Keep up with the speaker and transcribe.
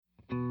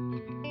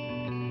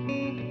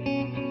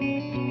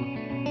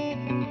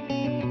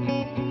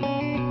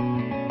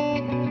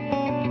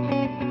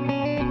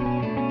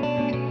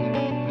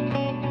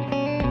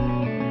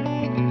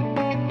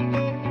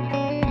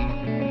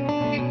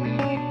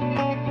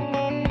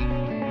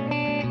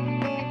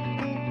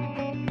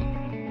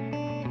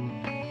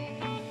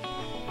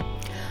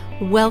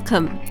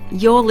Welcome.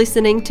 You're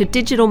listening to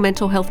Digital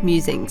Mental Health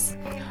Musings,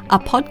 a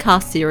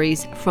podcast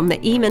series from the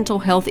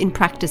eMental Health in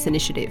Practice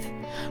initiative,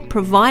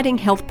 providing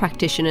health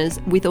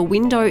practitioners with a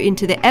window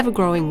into the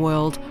ever-growing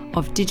world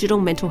of digital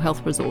mental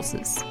health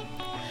resources.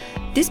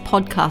 This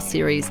podcast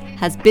series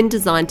has been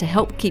designed to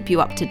help keep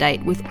you up to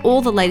date with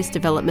all the latest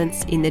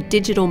developments in the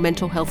digital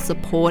mental health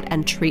support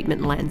and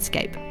treatment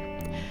landscape.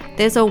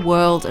 There's a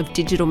world of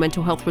digital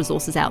mental health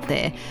resources out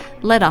there.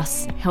 Let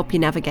us help you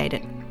navigate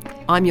it.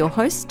 I'm your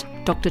host,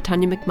 Dr.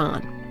 Tanya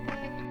McMahon.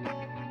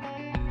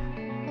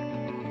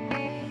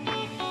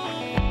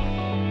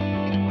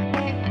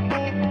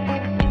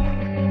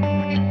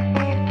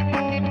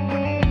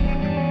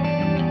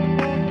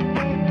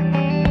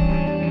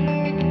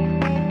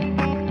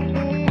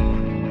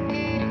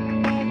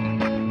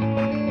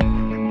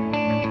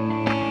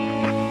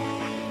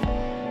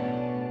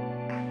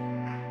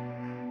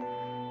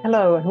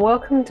 Hello and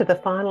welcome to the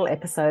final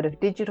episode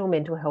of Digital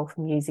Mental Health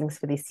Musings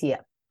for this year.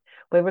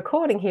 We're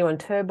recording here on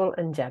Turrbal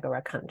and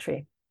Jagera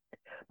country.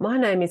 My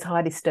name is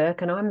Heidi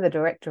Stirk and I'm the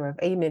Director of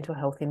eMental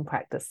Health in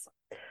Practice.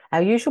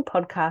 Our usual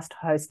podcast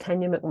host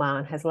Tanya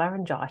McMahon has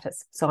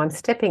laryngitis, so I'm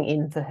stepping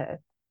in for her.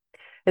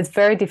 It's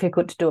very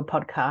difficult to do a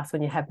podcast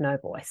when you have no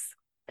voice.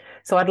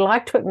 So I'd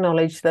like to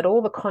acknowledge that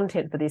all the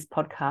content for this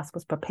podcast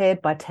was prepared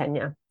by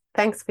Tanya.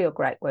 Thanks for your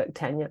great work,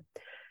 Tanya.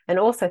 And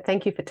also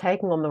thank you for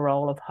taking on the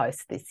role of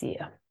host this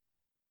year.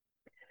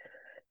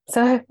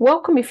 So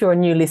welcome if you're a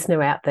new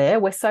listener out there.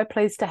 We're so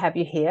pleased to have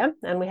you here,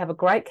 and we have a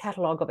great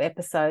catalogue of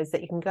episodes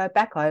that you can go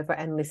back over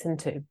and listen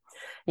to.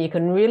 You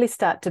can really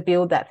start to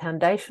build that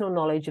foundational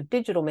knowledge of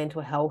digital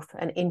mental health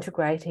and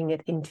integrating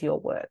it into your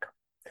work.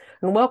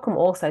 And welcome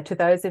also to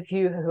those of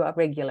you who are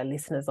regular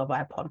listeners of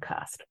our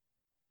podcast.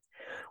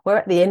 We're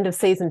at the end of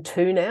season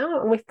 2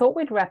 now, and we thought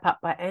we'd wrap up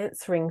by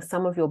answering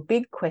some of your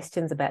big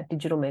questions about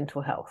digital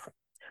mental health.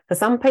 For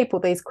some people,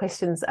 these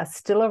questions are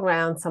still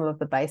around some of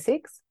the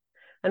basics,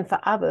 and for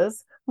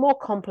others, more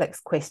complex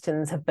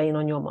questions have been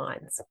on your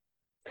minds.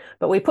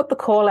 But we put the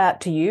call out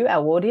to you,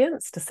 our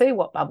audience, to see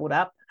what bubbled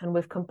up, and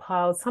we've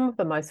compiled some of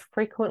the most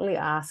frequently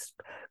asked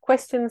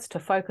questions to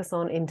focus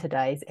on in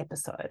today's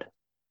episode.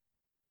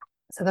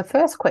 So the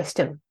first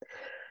question,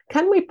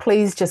 can we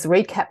please just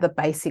recap the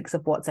basics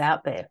of what's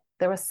out there?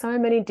 There are so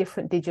many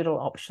different digital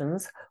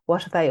options.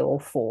 What are they all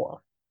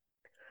for?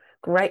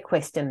 Great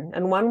question,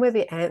 and one where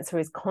the answer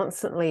is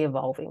constantly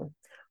evolving.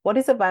 What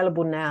is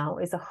available now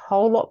is a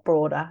whole lot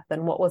broader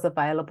than what was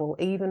available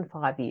even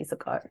 5 years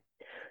ago.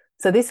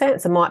 So this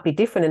answer might be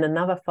different in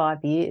another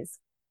 5 years.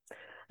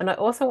 And I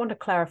also want to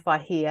clarify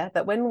here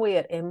that when we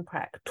at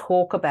MPRAC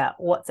talk about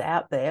what's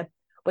out there,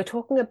 we're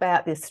talking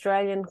about the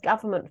Australian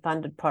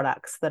government-funded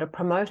products that are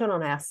promoted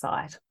on our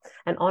site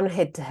and on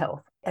Head to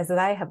Health, as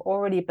they have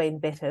already been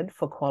vetted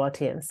for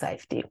quality and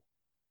safety.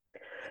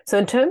 So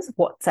in terms of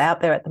what's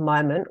out there at the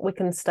moment, we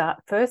can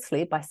start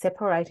firstly by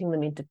separating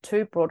them into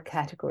 2 broad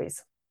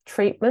categories: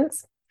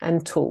 treatments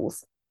and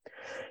tools.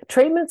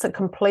 Treatments are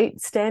complete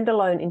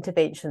standalone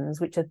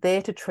interventions which are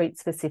there to treat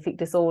specific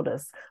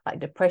disorders like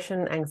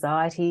depression,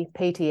 anxiety,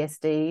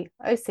 PTSD,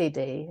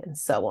 OCD, and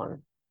so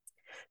on.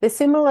 They're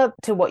similar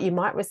to what you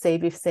might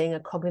receive if seeing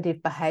a cognitive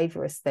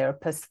behaviourist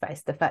therapist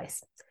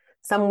face-to-face,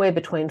 somewhere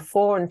between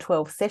 4 and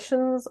 12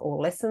 sessions or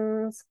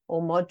lessons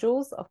or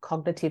modules of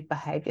cognitive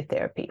behaviour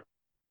therapy.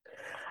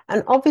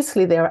 And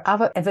obviously there are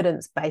other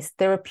evidence-based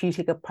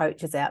therapeutic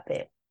approaches out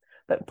there,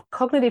 but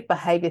cognitive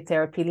behaviour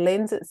therapy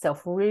lends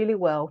itself really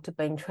well to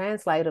being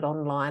translated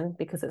online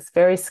because it's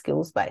very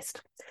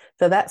skills-based.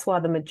 So that's why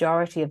the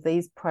majority of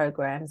these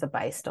programs are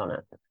based on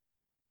it.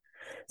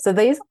 So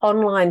these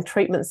online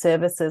treatment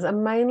services are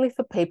mainly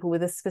for people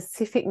with a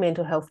specific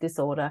mental health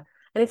disorder,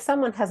 and if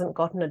someone hasn't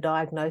gotten a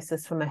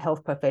diagnosis from a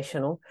health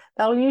professional,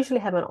 they'll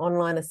usually have an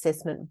online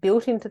assessment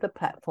built into the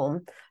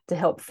platform to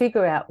help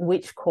figure out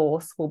which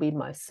course will be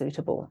most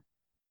suitable.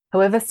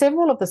 However,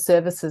 several of the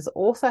services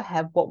also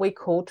have what we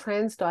call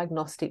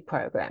transdiagnostic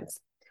programs,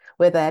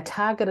 where they are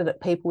targeted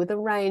at people with a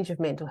range of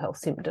mental health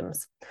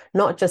symptoms,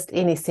 not just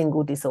any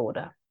single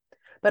disorder.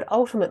 But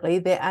ultimately,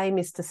 their aim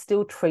is to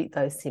still treat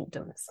those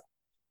symptoms.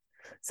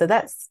 So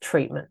that's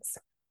treatments.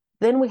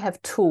 Then we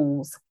have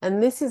tools,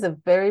 and this is a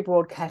very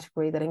broad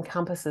category that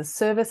encompasses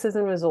services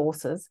and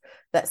resources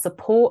that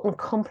support and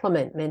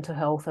complement mental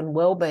health and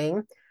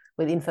well-being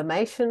with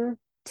information,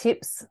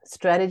 tips,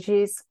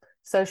 strategies,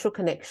 social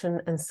connection,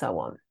 and so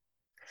on.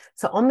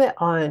 So on their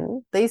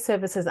own, these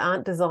services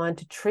aren't designed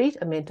to treat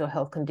a mental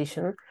health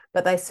condition,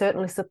 but they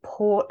certainly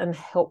support and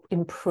help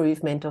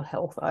improve mental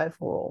health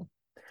overall.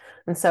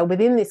 And so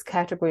within this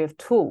category of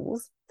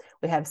tools,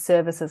 we have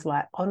services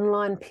like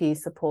online peer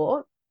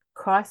support,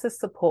 crisis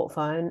support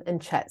phone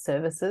and chat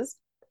services,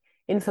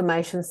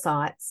 information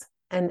sites,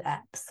 and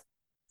apps.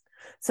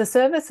 So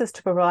services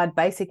to provide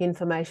basic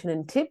information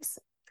and tips,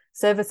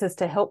 services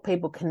to help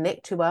people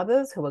connect to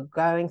others who are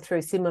going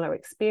through similar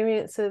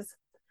experiences,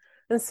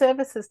 and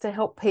services to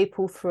help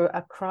people through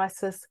a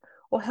crisis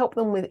or help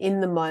them with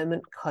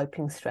in-the-moment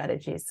coping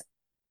strategies.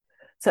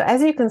 So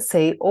as you can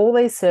see, all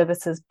these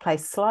services play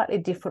slightly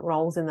different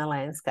roles in the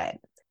landscape.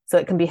 So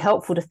it can be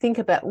helpful to think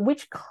about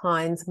which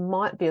kinds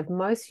might be of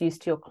most use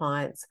to your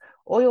clients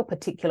or your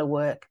particular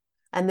work,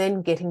 and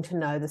then getting to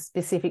know the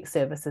specific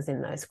services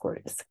in those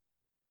groups.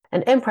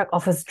 And MPRAC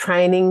offers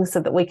training so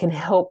that we can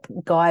help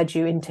guide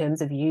you in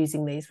terms of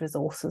using these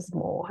resources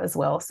more as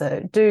well.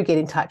 So do get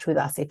in touch with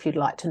us if you'd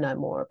like to know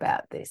more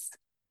about this.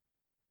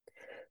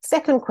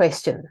 Second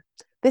question.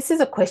 This is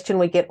a question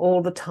we get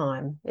all the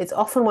time. It's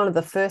often one of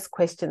the first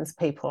questions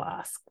people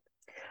ask.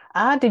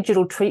 Are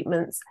digital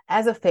treatments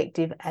as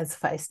effective as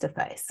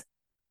face-to-face?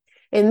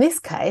 In this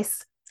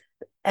case,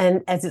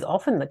 and as is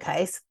often the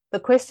case, the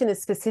question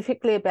is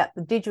specifically about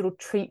the digital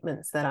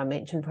treatments that I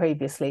mentioned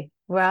previously,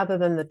 rather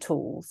than the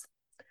tools.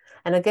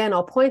 And again,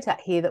 I'll point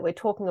out here that we're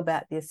talking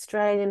about the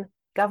Australian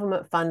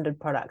government-funded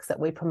products that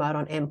we promote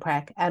on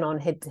MPRAC and on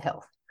Head to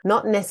Health,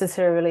 not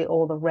necessarily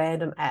all the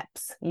random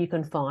apps you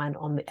can find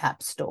on the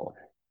App Store.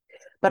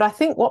 But I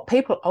think what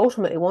people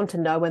ultimately want to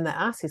know when they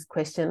ask this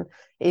question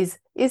is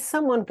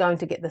someone going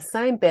to get the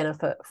same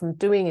benefit from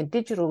doing a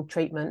digital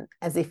treatment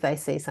as if they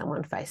see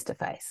someone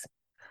face-to-face?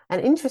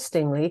 And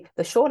interestingly,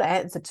 the short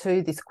answer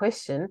to this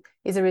question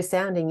is a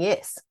resounding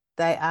yes,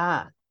 they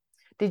are.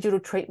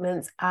 Digital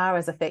treatments are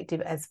as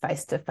effective as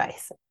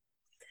face-to-face.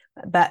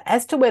 But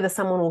as to whether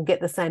someone will get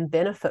the same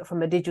benefit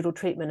from a digital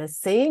treatment as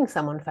seeing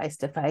someone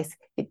face-to-face,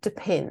 it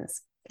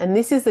depends. And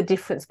this is the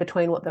difference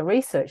between what the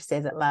research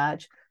says at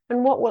large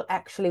and what will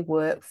actually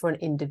work for an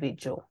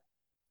individual.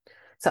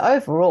 So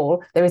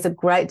overall, there is a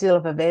great deal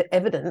of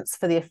evidence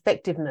for the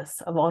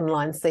effectiveness of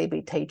online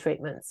CBT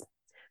treatments.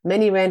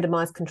 Many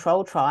randomised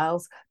control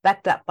trials,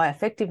 backed up by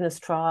effectiveness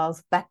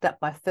trials, backed up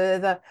by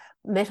further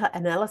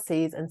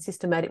meta-analyses and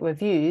systematic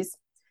reviews,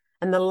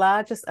 and the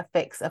largest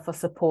effects are for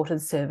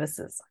supported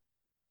services.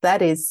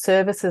 That is,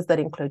 services that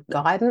include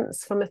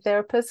guidance from a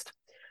therapist,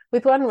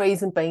 with one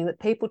reason being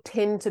that people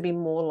tend to be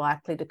more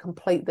likely to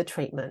complete the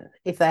treatment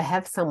if they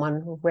have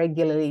someone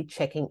regularly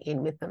checking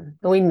in with them.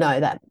 And we know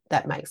that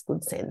that makes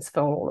good sense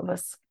for all of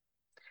us.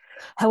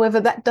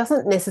 However, that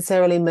doesn't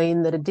necessarily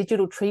mean that a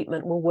digital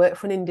treatment will work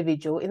for an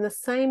individual in the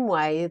same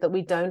way that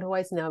we don't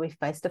always know if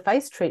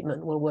face-to-face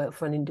treatment will work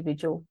for an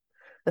individual.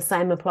 The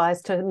same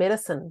applies to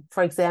medicine.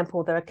 For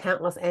example, there are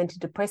countless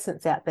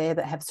antidepressants out there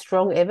that have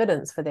strong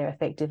evidence for their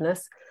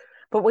effectiveness,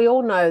 but we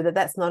all know that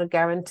that's not a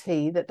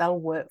guarantee that they'll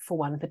work for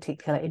one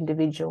particular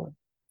individual.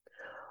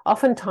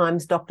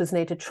 Oftentimes, doctors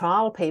need to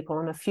trial people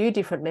on a few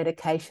different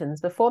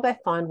medications before they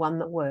find one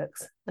that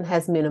works and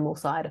has minimal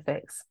side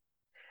effects.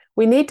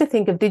 We need to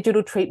think of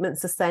digital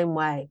treatments the same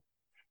way.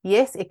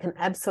 Yes, it can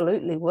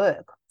absolutely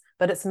work,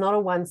 but it's not a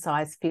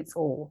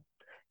one-size-fits-all.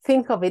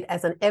 Think of it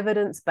as an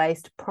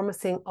evidence-based,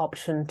 promising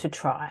option to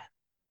try.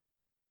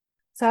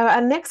 So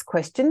our next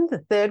question, the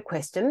third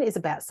question, is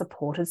about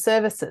supported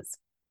services.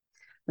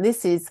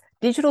 This is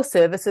digital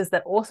services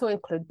that also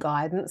include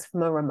guidance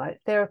from a remote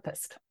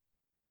therapist.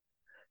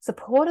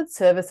 Supported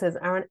services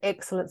are an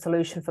excellent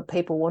solution for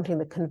people wanting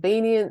the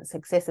convenience,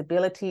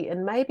 accessibility,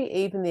 and maybe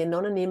even the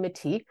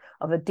anonymity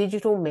of a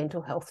digital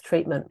mental health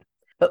treatment,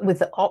 but with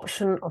the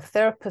option of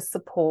therapist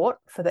support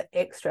for the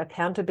extra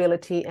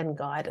accountability and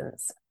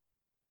guidance.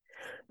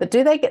 But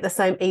do they get the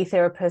same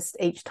e-therapist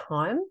each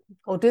time,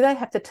 or do they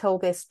have to tell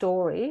their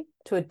story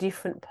to a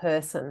different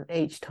person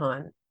each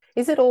time?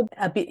 Is it all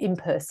a bit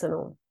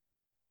impersonal?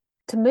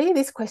 To me,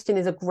 this question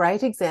is a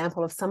great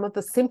example of some of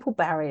the simple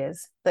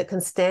barriers that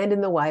can stand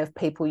in the way of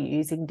people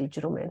using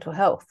digital mental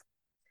health.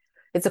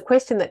 It's a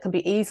question that can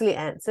be easily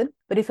answered,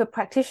 but if a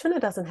practitioner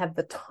doesn't have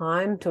the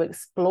time to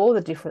explore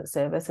the different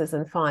services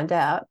and find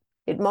out,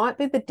 it might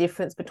be the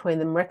difference between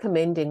them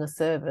recommending a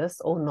service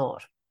or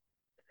not.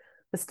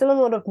 There's still a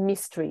lot of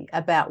mystery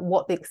about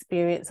what the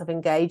experience of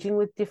engaging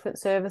with different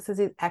services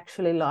is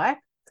actually like,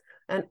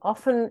 and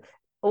often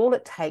all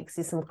it takes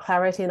is some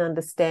clarity and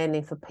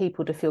understanding for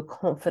people to feel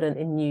confident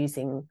in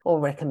using or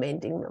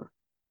recommending them.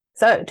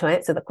 So to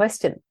answer the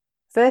question,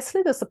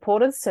 firstly, the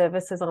supported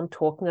services I'm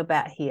talking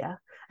about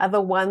here are the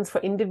ones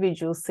for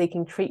individuals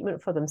seeking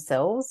treatment for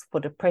themselves,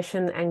 for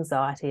depression,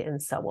 anxiety, and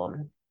so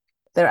on.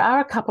 There are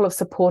a couple of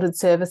supported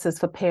services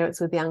for parents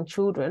with young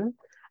children,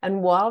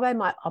 and while they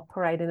might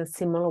operate in a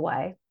similar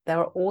way, there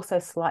are also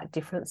slight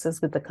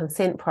differences with the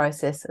consent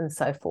process and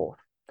so forth.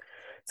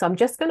 So I'm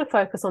just going to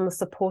focus on the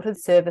supported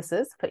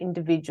services for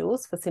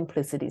individuals for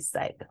simplicity's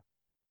sake.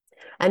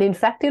 And in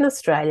fact, in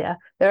Australia,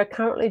 there are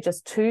currently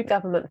just 2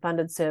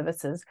 government-funded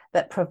services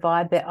that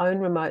provide their own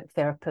remote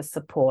therapist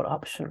support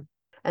option.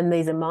 And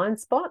these are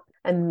MindSpot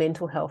and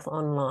Mental Health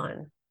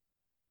Online.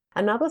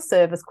 Another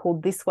service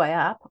called This Way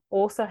Up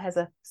also has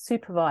a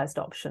supervised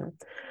option,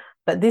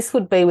 but this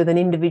would be with an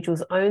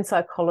individual's own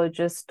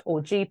psychologist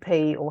or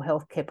GP or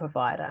healthcare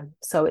provider,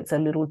 so it's a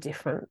little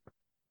different.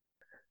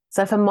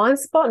 So for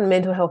MindSpot and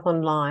Mental Health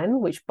Online,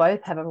 which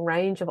both have a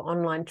range of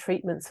online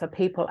treatments for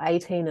people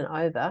 18 and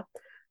over,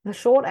 the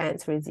short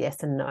answer is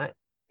yes and no.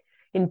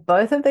 In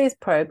both of these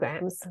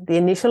programs, the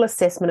initial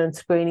assessment and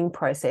screening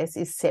process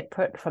is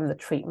separate from the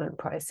treatment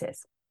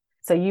process.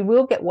 So you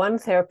will get one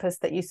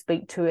therapist that you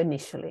speak to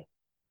initially.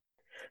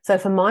 So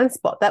for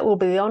MindSpot, that will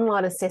be the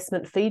online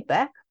assessment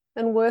feedback,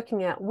 and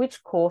working out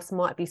which course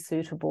might be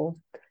suitable.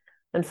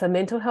 And for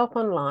Mental Health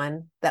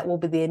Online, that will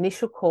be the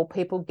initial call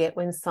people get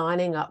when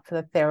signing up for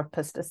the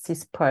Therapist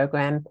Assist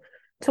program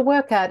to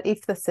work out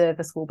if the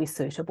service will be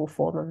suitable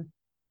for them.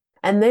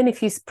 And then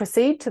if you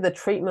proceed to the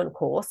treatment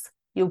course,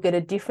 you'll get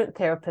a different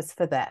therapist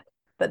for that.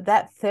 But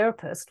that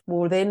therapist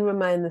will then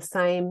remain the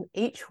same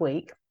each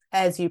week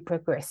as you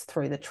progress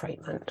through the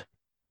treatment.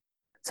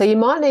 So you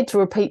might need to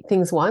repeat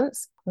things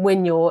once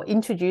when you're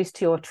introduced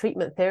to your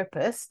treatment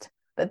therapist,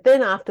 but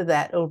then after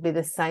that, it'll be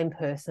the same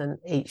person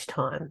each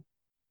time.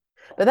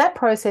 But that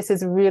process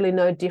is really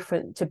no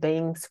different to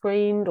being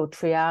screened or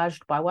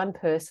triaged by one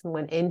person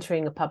when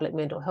entering a public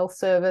mental health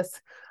service,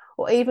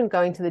 or even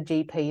going to the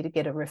GP to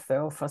get a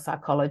referral for a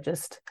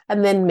psychologist,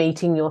 and then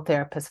meeting your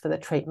therapist for the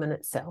treatment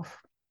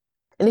itself.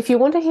 And if you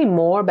want to hear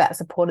more about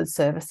supported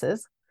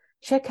services,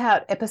 check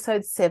out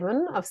episode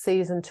 7 of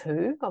season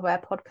 2 of our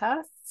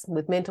podcasts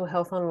with Mental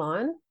Health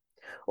Online,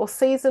 or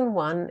season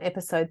 1,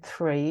 episode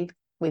 3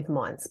 with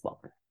Mindspot.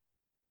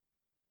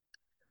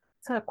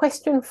 So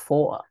question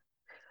 4.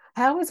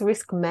 How is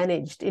risk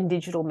managed in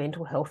digital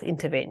mental health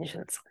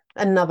interventions?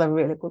 Another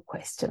really good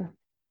question.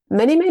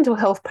 Many mental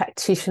health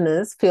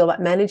practitioners feel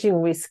that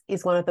managing risk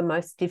is one of the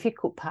most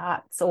difficult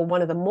parts, or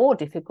one of the more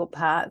difficult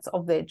parts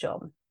of their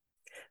job.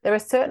 There are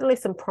certainly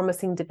some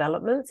promising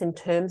developments in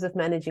terms of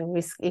managing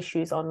risk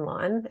issues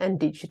online and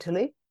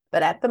digitally,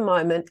 but at the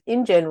moment,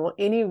 in general,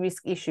 any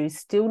risk issues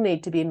still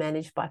need to be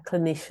managed by a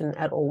clinician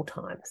at all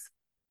times.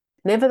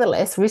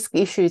 Nevertheless, risk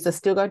issues are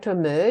still going to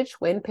emerge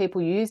when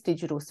people use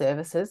digital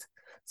services.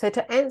 So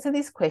to answer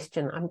this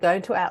question, I'm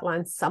going to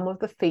outline some of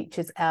the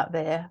features out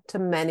there to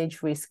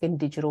manage risk in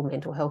digital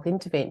mental health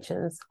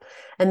interventions,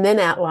 and then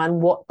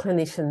outline what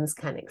clinicians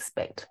can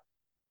expect.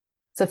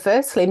 So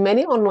firstly,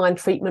 many online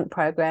treatment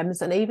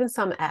programs and even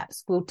some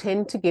apps will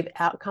tend to give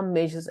outcome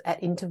measures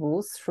at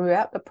intervals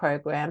throughout the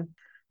program,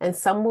 and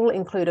some will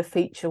include a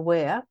feature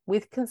where,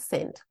 with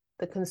consent,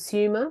 the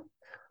consumer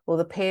or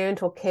the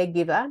parent or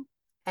caregiver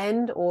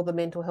and or the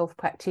mental health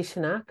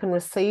practitioner can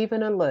receive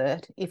an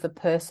alert if a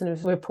person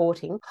is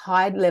reporting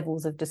high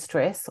levels of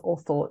distress or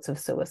thoughts of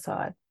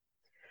suicide.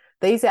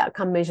 These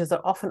outcome measures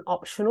are often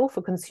optional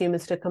for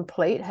consumers to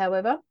complete,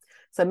 however,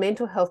 so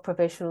mental health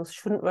professionals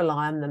shouldn't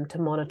rely on them to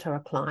monitor a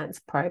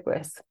client's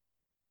progress.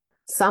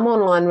 Some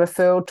online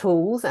referral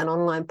tools and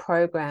online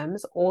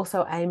programs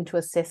also aim to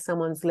assess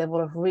someone's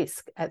level of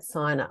risk at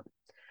sign-up,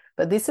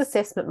 but this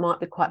assessment might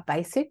be quite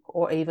basic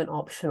or even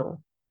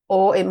optional,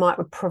 or it might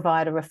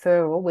provide a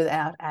referral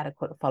without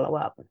adequate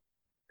follow-up.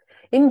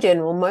 In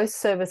general,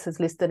 most services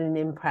listed in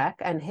IMPRAC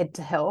and Head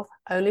to Health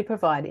only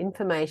provide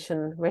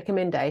information,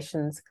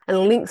 recommendations, and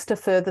links to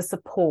further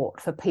support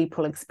for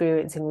people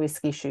experiencing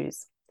risk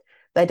issues.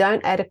 They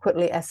don't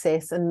adequately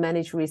assess and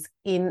manage risk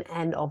in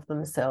and of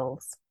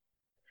themselves.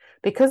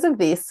 Because of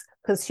this,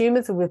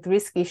 consumers with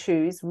risk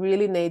issues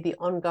really need the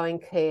ongoing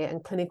care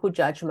and clinical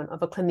judgment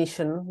of a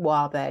clinician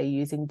while they are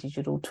using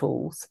digital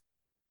tools.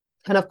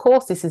 And of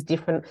course, this is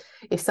different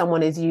if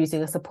someone is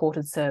using a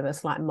supported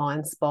service like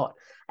Mindspot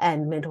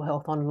and Mental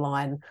Health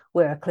Online,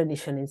 where a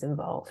clinician is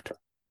involved.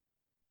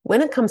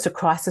 When it comes to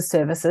crisis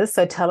services,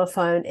 so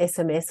telephone,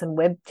 SMS, and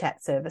web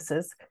chat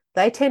services,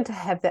 they tend to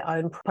have their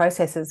own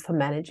processes for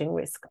managing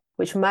risk,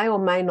 which may or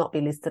may not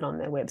be listed on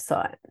their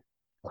website.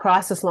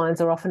 Crisis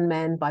lines are often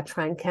manned by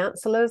trained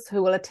counsellors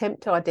who will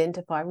attempt to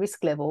identify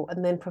risk level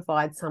and then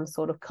provide some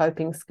sort of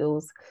coping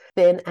skills,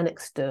 then an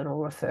external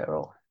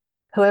referral.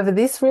 However,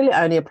 this really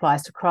only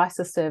applies to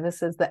crisis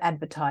services that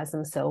advertise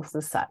themselves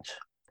as such.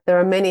 There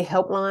are many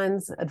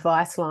helplines,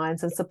 advice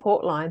lines, and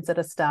support lines that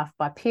are staffed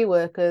by peer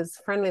workers,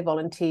 friendly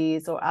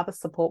volunteers, or other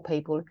support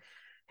people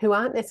who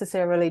aren't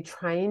necessarily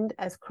trained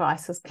as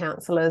crisis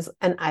counsellors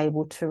and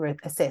able to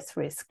assess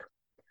risk.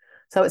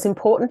 So it's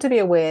important to be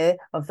aware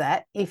of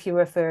that if you're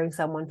referring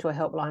someone to a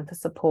helpline for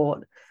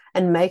support,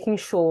 and making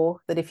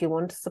sure that if you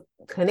want to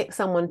connect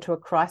someone to a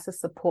crisis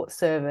support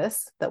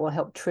service that will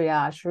help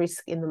triage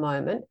risk in the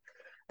moment,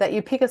 that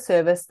you pick a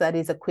service that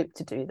is equipped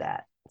to do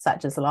that,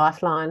 such as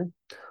Lifeline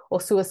or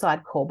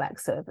Suicide Callback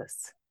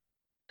Service.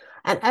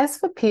 And as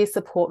for peer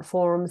support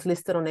forums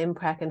listed on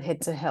IMPRAC and Head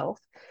to Health,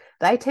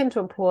 they tend to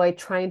employ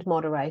trained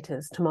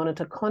moderators to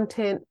monitor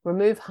content,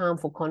 remove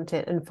harmful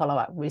content, and follow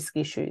up risk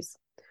issues.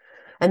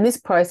 And this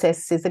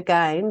process is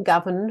again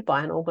governed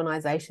by an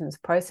organisation's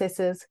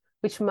processes,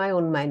 which may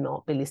or may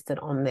not be listed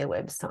on their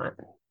website.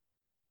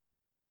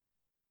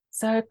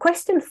 So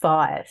question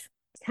 5.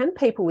 Can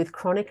people with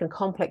chronic and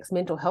complex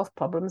mental health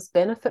problems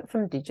benefit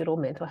from digital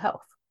mental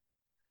health?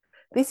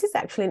 This is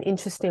actually an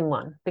interesting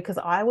one, because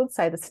I would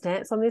say the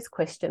stance on this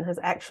question has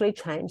actually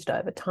changed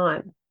over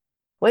time.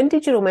 When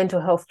digital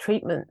mental health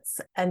treatments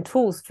and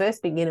tools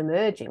first began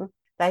emerging,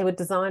 they were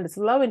designed as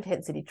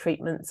low-intensity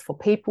treatments for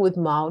people with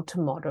mild to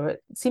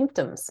moderate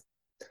symptoms.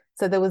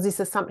 So there was this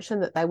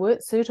assumption that they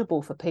weren't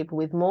suitable for people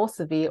with more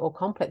severe or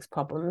complex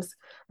problems,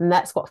 and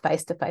that's what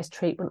face-to-face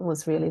treatment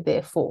was really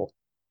there for.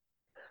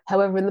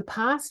 However, in the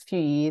past few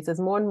years, as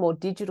more and more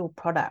digital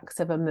products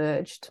have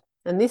emerged,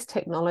 and this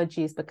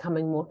technology is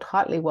becoming more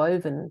tightly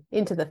woven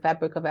into the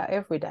fabric of our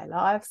everyday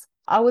lives,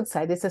 I would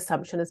say this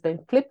assumption has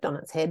been flipped on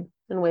its head,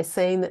 and we're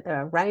seeing that there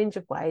are a range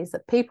of ways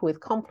that people with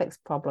complex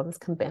problems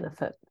can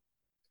benefit.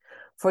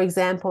 For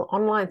example,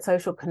 online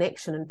social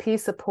connection and peer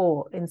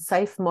support in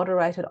safe,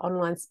 moderated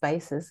online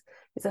spaces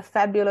is a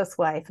fabulous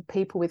way for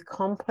people with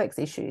complex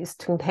issues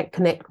to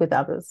connect with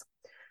others,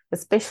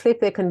 especially if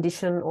their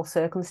condition or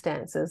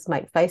circumstances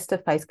make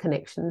face-to-face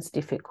connections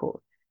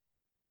difficult.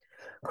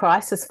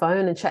 Crisis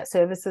phone and chat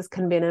services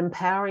can be an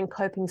empowering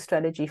coping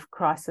strategy for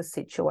crisis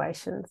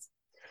situations.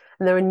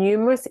 And there are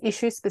numerous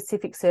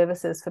issue-specific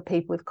services for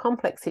people with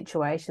complex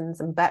situations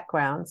and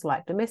backgrounds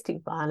like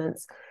domestic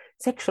violence,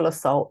 sexual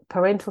assault,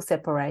 parental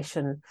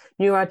separation,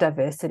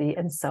 neurodiversity,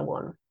 and so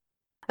on.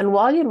 And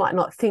while you might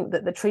not think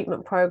that the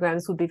treatment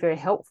programs would be very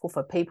helpful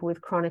for people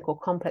with chronic or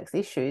complex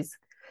issues,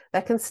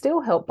 they can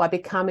still help by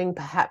becoming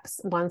perhaps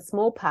one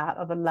small part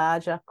of a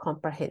larger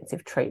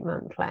comprehensive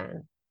treatment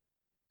plan.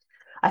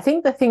 I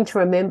think the thing to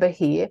remember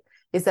here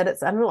is that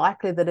it's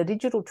unlikely that a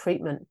digital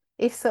treatment,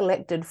 if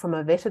selected from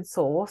a vetted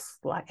source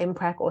like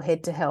MPRAC or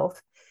Head to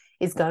Health,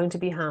 is going to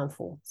be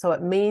harmful. So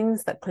it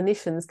means that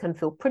clinicians can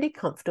feel pretty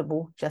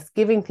comfortable just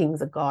giving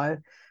things a go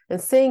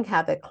and seeing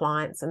how their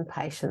clients and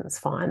patients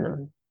find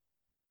them.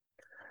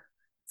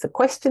 So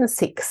question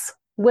 6,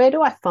 where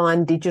do I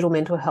find digital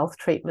mental health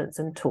treatments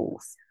and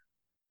tools?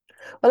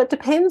 Well, it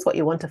depends what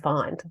you want to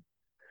find.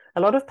 A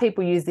lot of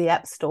people use the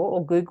App Store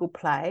or Google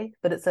Play,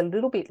 but it's a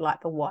little bit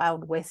like the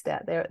Wild West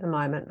out there at the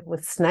moment,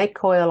 with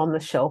snake oil on the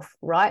shelf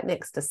right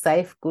next to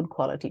safe, good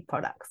quality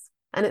products.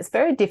 And it's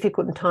very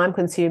difficult and time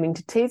consuming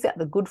to tease out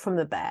the good from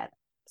the bad.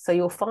 So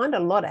you'll find a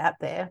lot out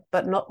there,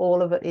 but not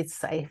all of it is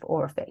safe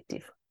or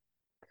effective.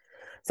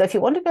 So if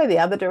you want to go the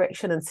other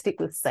direction and stick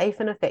with safe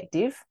and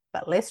effective,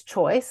 but less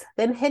choice,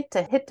 then Head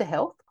to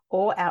Health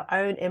or our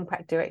own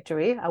MPRAC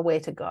directory are where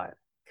to go,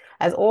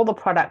 as all the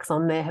products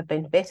on there have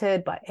been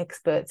vetted by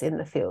experts in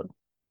the field.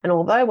 And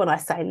although when I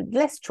say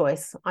less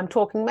choice, I'm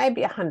talking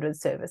maybe 100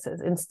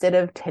 services instead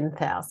of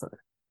 10,000.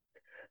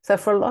 So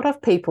for a lot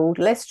of people,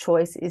 less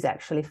choice is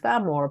actually far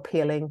more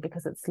appealing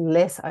because it's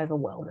less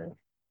overwhelming.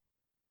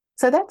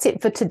 So that's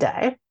it for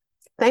today.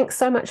 Thanks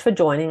so much for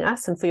joining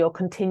us and for your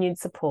continued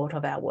support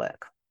of our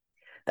work.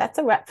 That's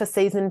a wrap for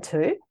season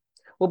 2.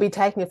 We'll be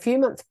taking a few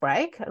months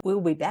break.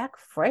 We'll be back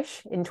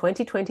fresh in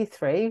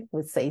 2023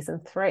 with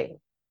season 3.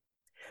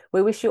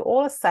 We wish you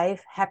all a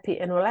safe, happy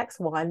and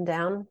relaxed wind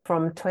down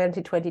from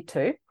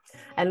 2022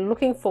 and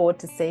looking forward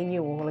to seeing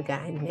you all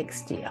again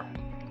next year.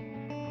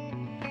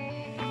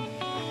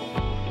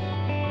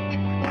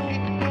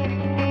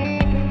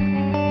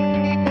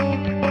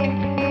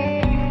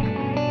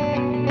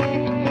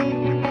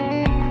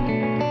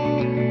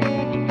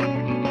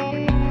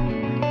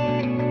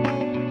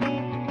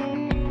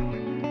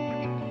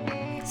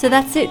 So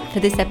that's it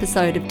for this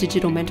episode of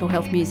Digital Mental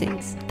Health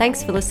Musings.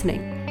 Thanks for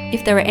listening.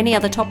 If there are any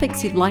other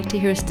topics you'd like to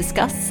hear us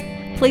discuss,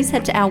 please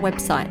head to our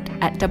website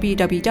at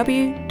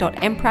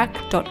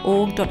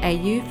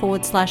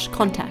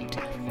www.mprac.org.au/contact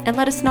and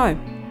let us know.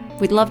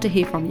 We'd love to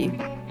hear from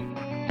you.